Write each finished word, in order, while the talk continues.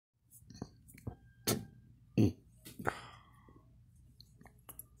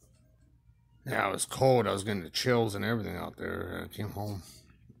Yeah, it was cold. I was getting the chills and everything out there. I came home.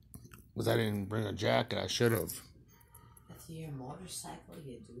 Because I didn't bring a jacket. I should have. If you're a motorcycle,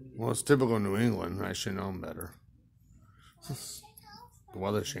 you do. Well, it's typical New England. I should know better. The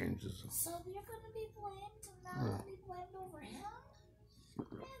weather changes. So you're going to be blamed and not be blamed over him?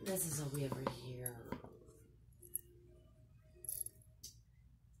 This is what we ever hear.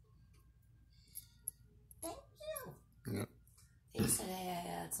 Thank you. Yep. He said, hey,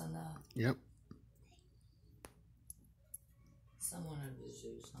 that's enough. Yep. Someone had to do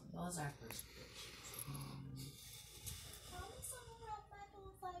something. What was our first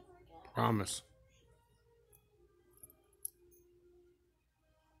Promise.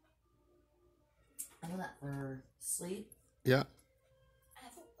 I'm not for sleep. Yeah.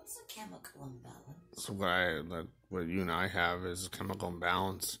 What's a chemical imbalance? So what you and I have is chemical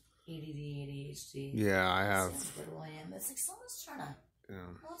imbalance. ADD, ADHD. Yeah, I have. It's like someone's trying to.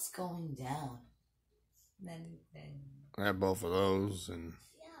 Yeah. What's going down? Then. I have both of those, and.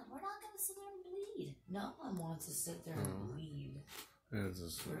 Yeah, we're not gonna sit there and bleed. No one wants to sit there and bleed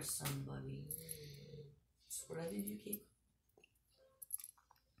for somebody. So what did you keep?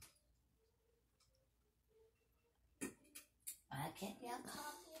 I can't get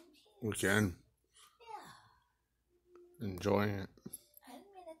coffee in here. We can. Yeah. Enjoying it. I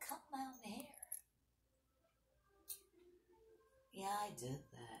didn't mean to cut my own hair. Yeah, I did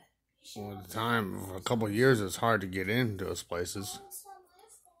that. Well, at the time, for a couple of years, it's hard to get into those places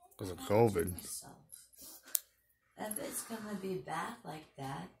because of COVID. If it's gonna be bad like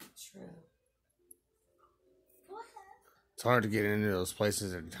that, true. Go ahead. It's hard to get into those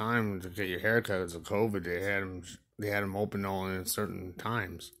places at the time to get your hair cut because of COVID. They had them open only at certain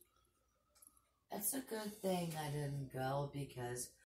times. It's a good thing I didn't go because